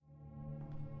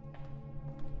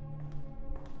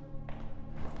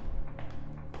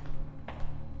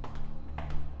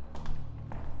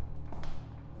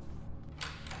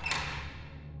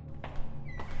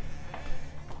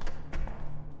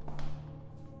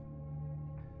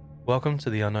Welcome to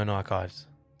the Unknown Archives.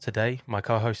 Today, my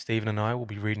co-host Stephen and I will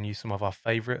be reading you some of our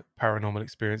favourite paranormal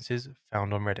experiences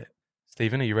found on Reddit.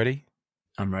 Stephen, are you ready?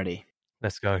 I'm ready.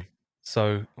 Let's go.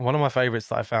 So, one of my favourites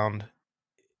that I found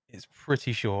is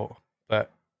pretty short,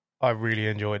 but I really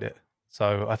enjoyed it.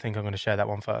 So, I think I'm going to share that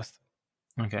one first.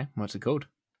 Okay, what's it called?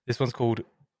 This one's called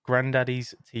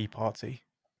Granddaddy's Tea Party.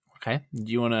 Okay, do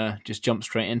you want to just jump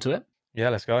straight into it? Yeah,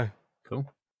 let's go.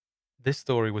 Cool. This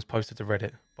story was posted to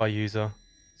Reddit by user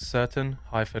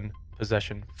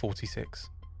certain-possession46.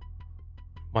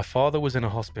 My father was in a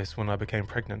hospice when I became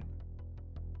pregnant.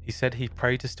 He said he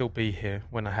prayed to still be here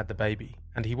when I had the baby,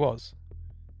 and he was.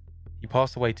 He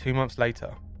passed away 2 months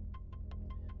later.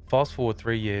 Fast forward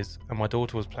 3 years, and my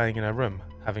daughter was playing in her room,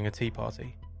 having a tea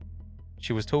party.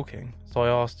 She was talking, so I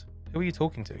asked, "Who are you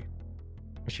talking to?"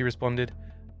 And she responded,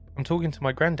 "I'm talking to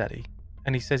my granddaddy,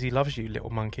 and he says he loves you, little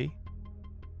monkey."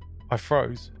 I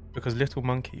froze, because Little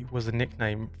Monkey was a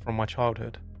nickname from my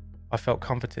childhood. I felt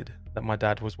comforted that my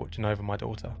dad was watching over my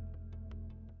daughter.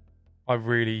 I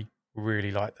really,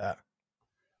 really like that.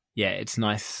 Yeah, it's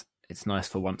nice. It's nice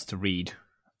for once to read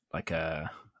like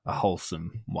a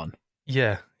wholesome one.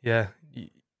 Yeah. We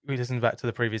listened back to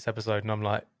the previous episode and I'm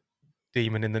like,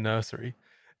 demon in the nursery.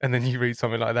 And then you read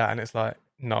something like that and it's like,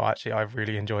 no, actually, I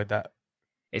really enjoyed that.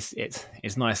 It's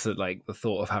nice that like the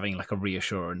thought of having like a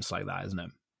reassurance like that, isn't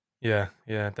it? Yeah,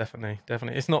 definitely.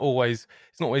 It's not always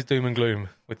doom and gloom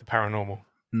with the paranormal.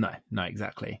 No,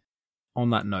 exactly. On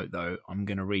that note, though, I'm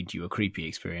going to read you a creepy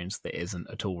experience that isn't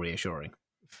at all reassuring.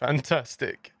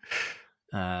 Fantastic.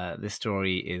 This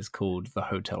story is called The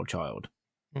Hotel Child.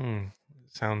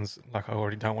 Sounds like I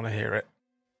already don't want to hear it.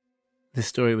 This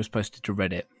story was posted to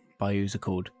Reddit by a user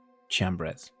called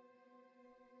Chambres.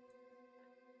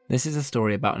 This is a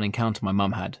story about an encounter my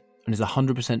mum had and is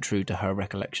 100% true to her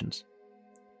recollections.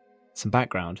 Some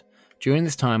background. During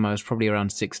this time, I was probably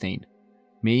around 16.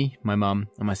 Me, my mum,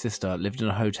 and my sister lived in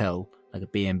a hotel, like a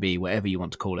B&B, whatever you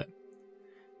want to call it.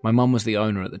 My mum was the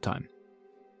owner at the time.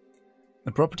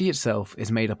 The property itself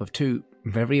is made up of two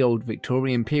very old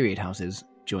Victorian period houses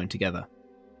joined together.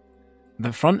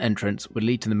 The front entrance would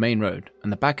lead to the main road,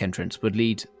 and the back entrance would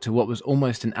lead to what was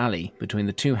almost an alley between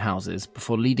the two houses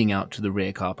before leading out to the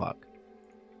rear car park.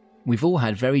 We've all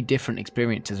had very different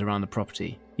experiences around the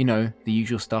property. You know, the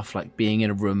usual stuff like being in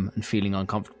a room and feeling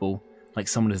uncomfortable, like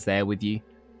someone is there with you.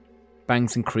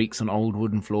 Bangs and creaks on old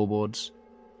wooden floorboards.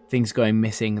 Things going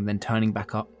missing and then turning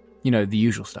back up. You know, the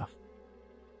usual stuff.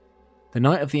 The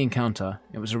night of the encounter,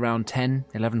 it was around 10,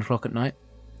 11 o'clock at night.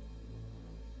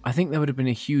 I think there would have been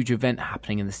a huge event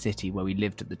happening in the city where we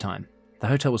lived at the time. The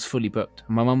hotel was fully booked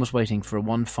and my mum was waiting for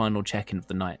one final check-in of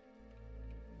the night.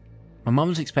 My mum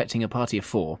was expecting a party of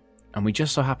 4, and we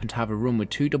just so happened to have a room with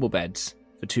 2 double beds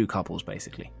for 2 couples,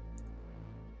 basically.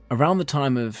 Around the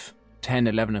time of 10,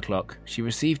 11 o'clock, she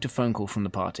received a phone call from the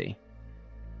party.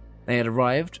 They had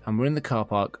arrived and were in the car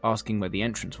park asking where the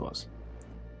entrance was.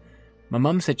 My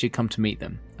mum said she'd come to meet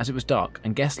them, as it was dark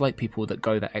and guests like people that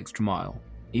go that extra mile,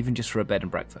 even just for a bed and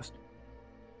breakfast.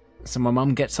 So my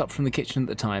mum gets up from the kitchen at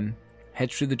the time,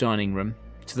 heads through the dining room.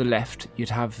 To the left, you'd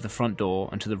have the front door,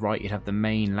 and to the right, you'd have the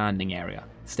main landing area,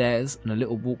 stairs, and a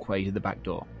little walkway to the back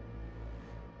door.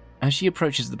 As she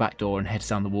approaches the back door and heads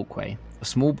down the walkway, a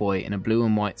small boy in a blue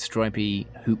and white stripy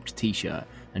hooped t-shirt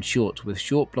and shorts with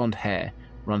short blonde hair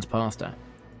runs past her.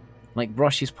 Like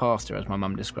brushes past her, as my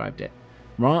mum described it,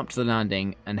 ran up to the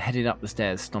landing and headed up the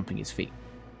stairs stomping his feet.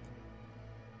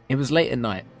 It was late at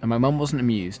night, and my mum wasn't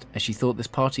amused, as she thought this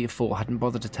party of 4 hadn't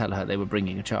bothered to tell her they were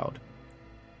bringing a child.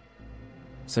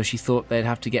 So she thought they'd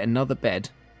have to get another bed.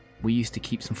 We used to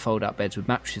keep some fold-out beds with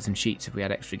mattresses and sheets if we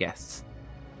had extra guests,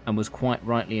 and was quite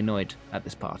rightly annoyed at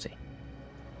this party.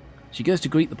 She goes to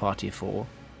greet the party of 4,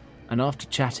 and after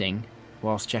chatting,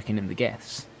 whilst checking in the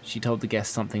guests, she told the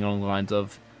guests something along the lines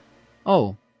of,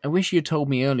 "Oh, I wish you had told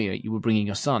me earlier you were bringing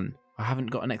your son. I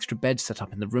haven't got an extra bed set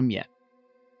up in the room yet."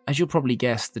 As you'll probably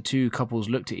guess, the 2 couples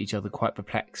looked at each other quite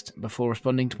perplexed, before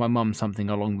responding to my mum something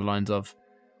along the lines of,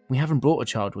 "We haven't brought a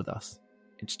child with us.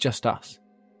 It's just us."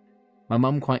 My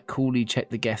mum quite coolly checked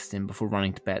the guests in before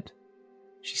running to bed.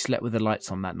 She slept with the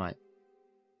lights on that night.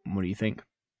 What do you think?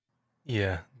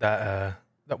 Yeah, that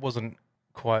wasn't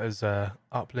quite as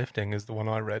uplifting as the one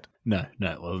I read. No,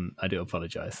 it wasn't. I do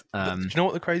apologise. Do you know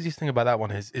what the craziest thing about that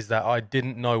one is? Is that I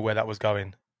didn't know where that was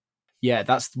going. Yeah,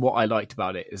 that's what I liked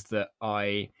about it, is that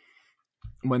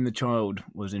when the child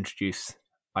was introduced,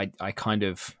 I kind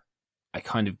of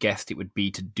guessed it would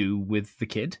be to do with the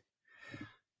kid.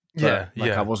 But,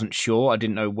 I wasn't sure. I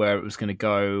didn't know where it was going to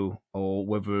go, or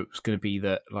whether it was going to be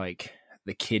that like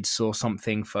the kid saw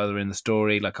something further in the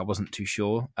story. Like I wasn't too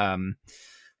sure.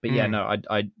 But yeah, no,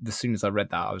 I as soon as I read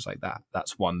that, I was like,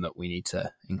 that's one that we need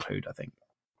to include, I think.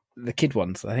 The kid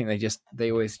ones, I think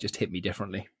they always just hit me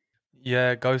differently.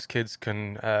 Yeah, ghost kids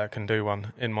can do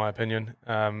one, in my opinion.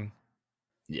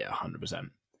 Yeah, 100%.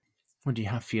 What do you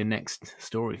have for your next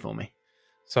story for me?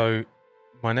 So,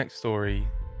 my next story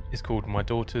is called My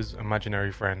Daughter's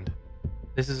Imaginary Friend.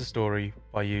 This is a story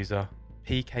by user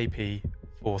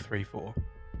PKP434.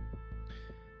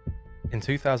 In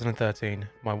 2013,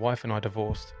 my wife and I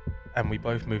divorced, and we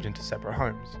both moved into separate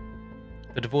homes.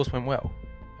 The divorce went well,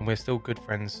 and we're still good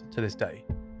friends to this day,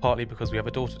 partly because we have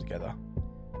a daughter together.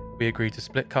 We agreed to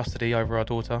split custody over our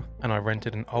daughter, and I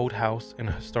rented an old house in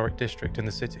a historic district in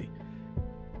the city.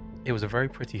 It was a very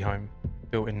pretty home,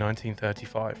 built in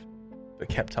 1935, but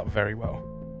kept up very well.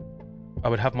 I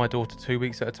would have my daughter 2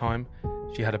 weeks at a time.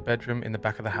 She had a bedroom in the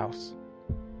back of the house.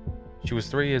 She was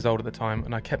 3 years old at the time,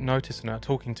 and I kept noticing her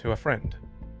talking to a friend.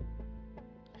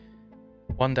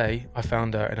 One day, I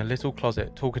found her in a little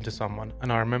closet talking to someone,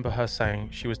 and I remember her saying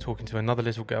she was talking to another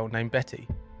little girl named Betty.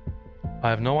 I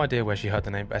have no idea where she heard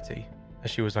the name Betty, as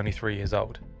she was only 3 years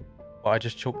old, but I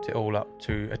just chalked it all up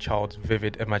to a child's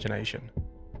vivid imagination.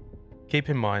 Keep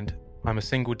in mind, I'm a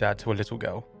single dad to a little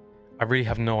girl. I really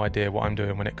have no idea what I'm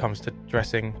doing when it comes to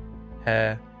dressing,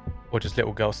 hair, or just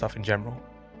little girl stuff in general.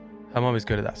 Her mum is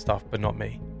good at that stuff, but not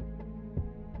me.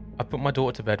 I put my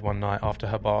daughter to bed one night after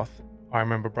her bath. I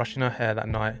remember brushing her hair that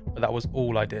night, but that was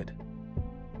all I did.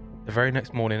 The very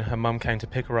next morning, her mum came to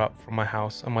pick her up from my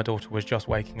house, and my daughter was just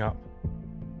waking up.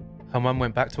 Her mum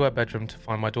went back to her bedroom to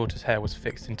find my daughter's hair was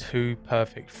fixed in 2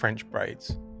 perfect French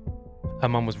braids. Her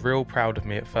mum was real proud of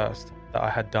me at first, that I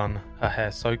had done her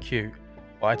hair so cute,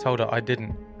 but I told her I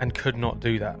didn't and could not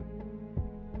do that.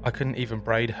 I couldn't even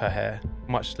braid her hair,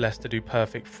 much less to do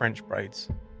perfect French braids.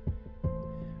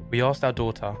 We asked our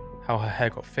daughter how her hair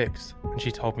got fixed, and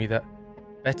she told me that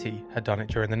Betty had done it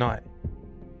during the night.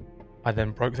 I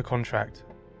then broke the contract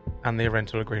and the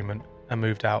rental agreement and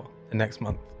moved out the next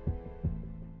month.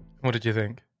 What did you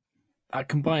think? I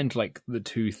combined like the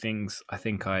two things I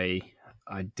think I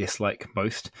dislike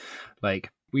most.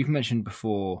 Like we've mentioned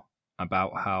before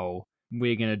about how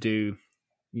we're going to do,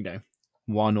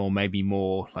 one or maybe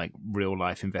more like real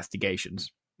life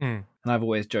investigations. And I've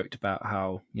always joked about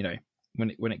how,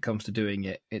 when it comes to doing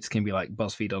it, it's going to be like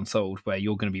BuzzFeed Unsolved, where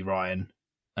you're going to be Ryan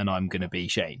and I'm going to be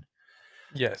Shane.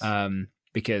 Yes.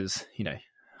 Because,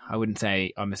 I wouldn't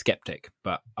say I'm a skeptic,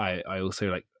 but I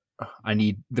also I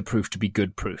need the proof to be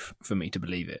good proof for me to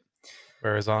believe it.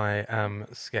 Whereas I am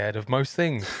scared of most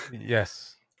things.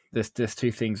 Yes. There's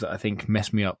two things that I think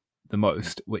mess me up the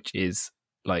most, which is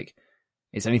like,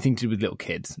 it's anything to do with little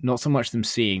kids. Not so much them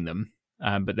seeing them,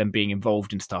 but them being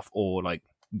involved in stuff, or like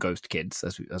ghost kids,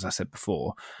 as I said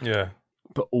before. Yeah.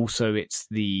 But also it's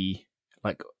the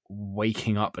like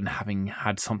waking up and having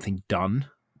had something done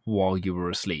while you were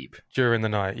asleep. During the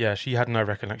night, yeah. She had no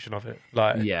recollection of it.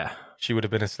 Yeah. She would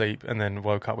have been asleep and then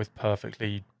woke up with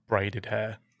perfectly braided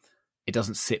hair. It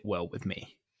doesn't sit well with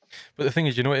me. But the thing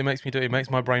is, you know what it makes me do? It makes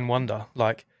my brain wonder.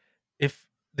 Like, if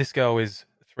this girl is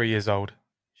 3 years old,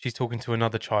 she's talking to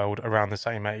another child around the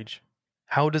same age,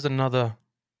 how does another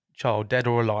child, dead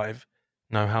or alive,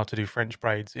 know how to do French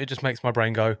braids? It just makes my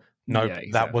brain go, nope, yeah,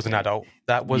 exactly. That was an adult.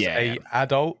 That was a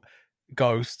adult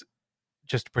ghost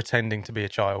just pretending to be a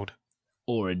child.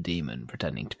 Or a demon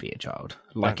pretending to be a child.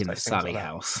 Like in the Sally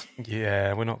house.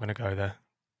 Yeah, we're not going to go there.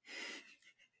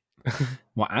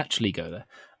 Well, actually go there.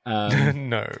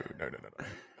 No.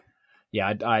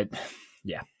 Yeah,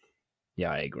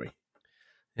 I agree.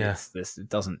 Yeah, it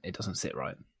doesn't sit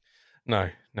right. No.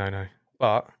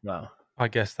 But well, I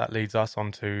guess that leads us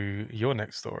on to your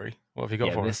next story. What have you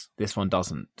got for us? This one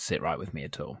doesn't sit right with me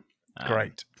at all.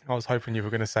 Great. I was hoping you were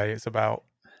going to say it's about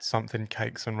something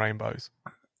cakes and rainbows.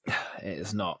 It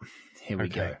is not. Here we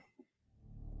go.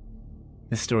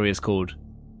 This story is called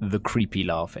The Creepy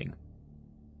Laughing.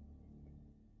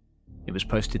 It was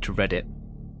posted to Reddit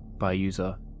by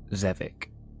user Zevik.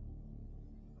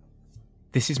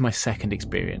 This is my second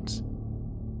experience.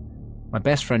 My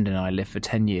best friend and I lived for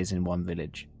 10 years in one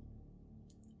village.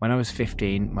 When I was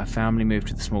 15, my family moved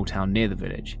to the small town near the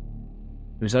village.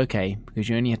 It was okay because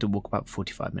you only had to walk about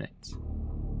 45 minutes.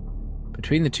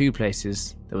 Between the two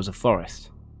places, there was a forest.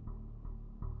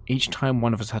 Each time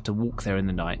one of us had to walk there in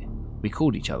the night, we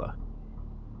called each other.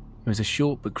 It was a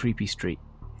short but creepy street,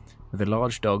 with a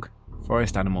large dog,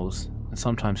 forest animals, and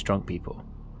sometimes drunk people,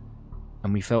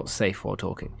 and we felt safe while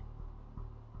talking.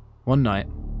 One night,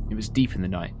 it was deep in the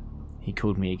night, he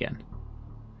called me again.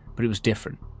 But it was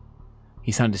different.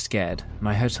 He sounded scared, and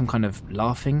I heard some kind of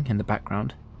laughing in the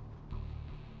background.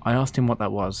 I asked him what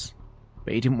that was,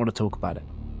 but he didn't want to talk about it.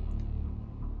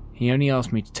 He only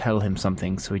asked me to tell him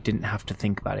something so he didn't have to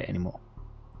think about it anymore.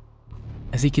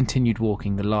 As he continued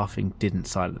walking, the laughing didn't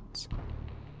silence.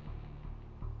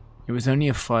 It was only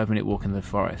a 5-minute walk in the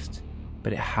forest,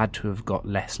 but it had to have got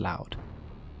less loud.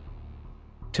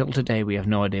 Till today, we have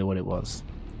no idea what it was.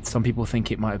 Some people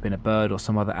think it might have been a bird or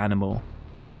some other animal.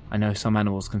 I know some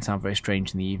animals can sound very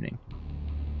strange in the evening.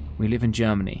 We live in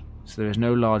Germany, so there is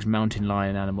no large mountain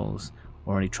lion animals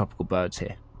or any tropical birds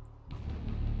here.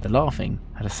 The laughing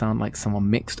had a sound like someone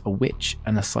mixed a witch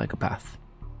and a psychopath.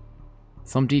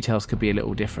 Some details could be a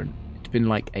little different. It's been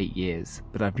like 8 years,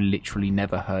 but I've literally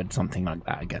never heard something like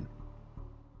that again.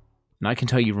 And I can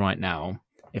tell you right now,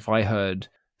 if I heard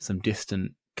some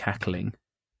distant cackling,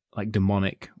 like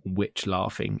demonic witch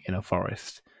laughing in a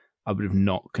forest, I would have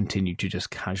not continued to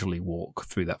just casually walk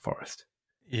through that forest.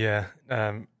 Yeah,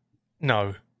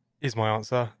 no, is my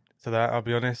answer to that, I'll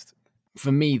be honest.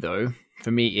 For me,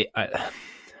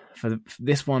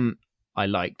 this one I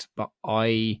liked, but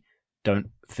I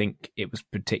don't think it was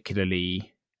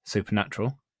particularly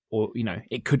supernatural. Or,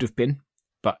 it could have been.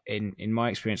 But in my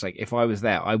experience, like if I was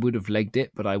there, I would have legged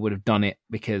it, but I would have done it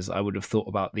because I would have thought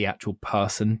about the actual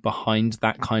person behind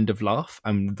that kind of laugh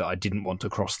and that I didn't want to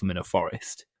cross them in a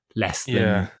forest. Less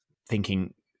than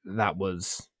thinking that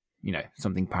was,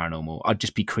 something paranormal. I'd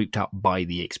just be creeped out by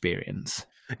the experience.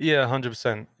 Yeah,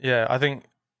 100%. Yeah, I think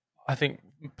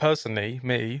personally,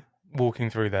 me walking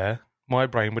through there, my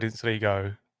brain would instantly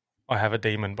go, I have a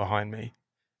demon behind me,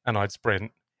 and I'd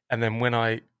sprint. And then when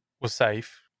I was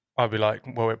safe, I'd be like,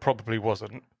 well, it probably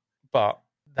wasn't, but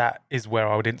that is where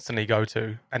I would instantly go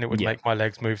to, and it would make my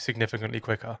legs move significantly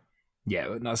quicker.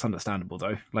 Yeah, that's understandable,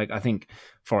 though. Like, I think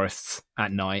forests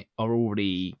at night are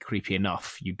already creepy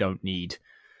enough. You don't need,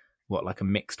 like a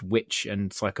mixed witch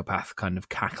and psychopath kind of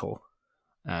cackle.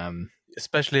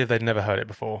 Especially if they'd never heard it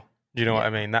before. Do you know what I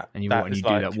mean? And you do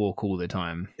that walk all the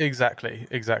time. Exactly.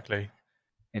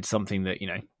 It's something that,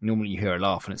 normally you hear a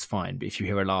laugh and it's fine, but if you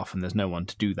hear a laugh and there's no one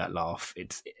to do that laugh,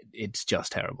 it's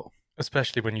just terrible.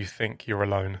 Especially when you think you're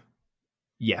alone.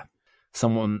 Yeah.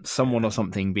 Someone or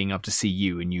something being able to see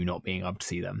you and you not being able to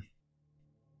see them.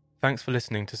 Thanks for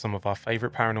listening to some of our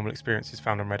favourite paranormal experiences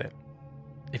found on Reddit.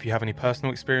 If you have any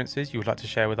personal experiences you would like to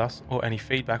share with us or any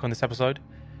feedback on this episode,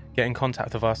 get in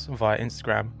contact with us via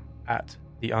Instagram at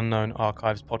The Unknown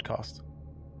Archives Podcast.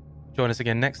 Join us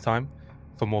again next time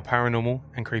for more paranormal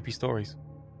and creepy stories.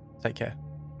 Take care.